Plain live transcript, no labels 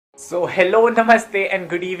So hello नमस्ते and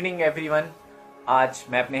good evening everyone. आज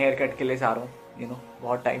मैं अपने हेयर कट के लिए जा रहा हूँ।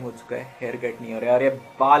 बहुत टाइम हो चुका है, हेयर कट नहीं हो रहा है और ये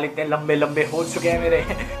बाल इतने लंबे लंबे हो चुके हैं मेरे।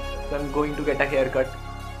 सो I am going to get a hair cut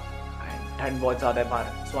and ठंड बहुत ज़्यादा है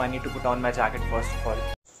बाहर, सो I need to put on my jacket first of all.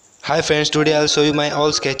 Hi friends, today I'll show you my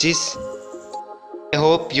all sketches. I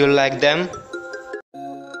hope you'll like them.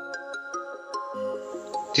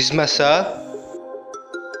 This is my sir.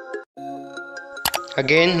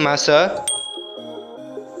 Again my sir.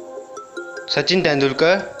 Sachin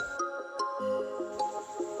Tendulkar.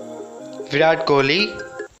 Virat Kohli.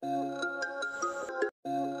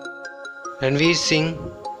 Ranveer Singh.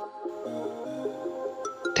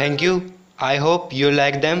 Thank you. I hope you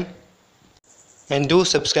like them. And do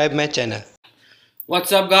subscribe my channel.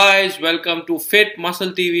 What's up guys? Welcome to Fit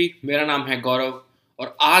Muscle TV. मेरा नाम है गौरव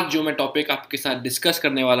और आज जो मैं topic आपके साथ discuss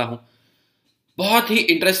करने वाला हूँ बहुत ही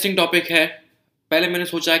इंटरेस्टिंग टॉपिक है। पहले मैंने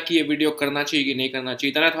सोचा कि ये वीडियो करना चाहिए कि नहीं करना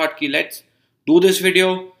चाहिए, then I thought कि लेट्स डू दिस वीडियो।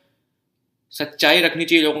 सच्चाई रखनी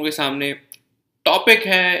चाहिए लोगों के सामने। टॉपिक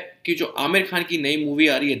है कि जो आमिर खान की नई मूवी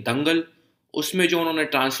आ रही है दंगल, उसमें जो उन्होंने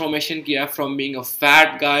ट्रांसफॉर्मेशन किया from being a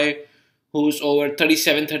fat guy who's over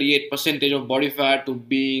 37-38% of body fat to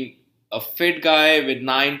being a fit guy with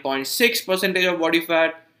 9.6% of body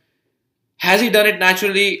fat. Has he done it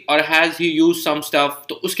naturally or has he used some stuff?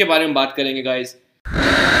 तो उसके बारे में बात करेंगे guys.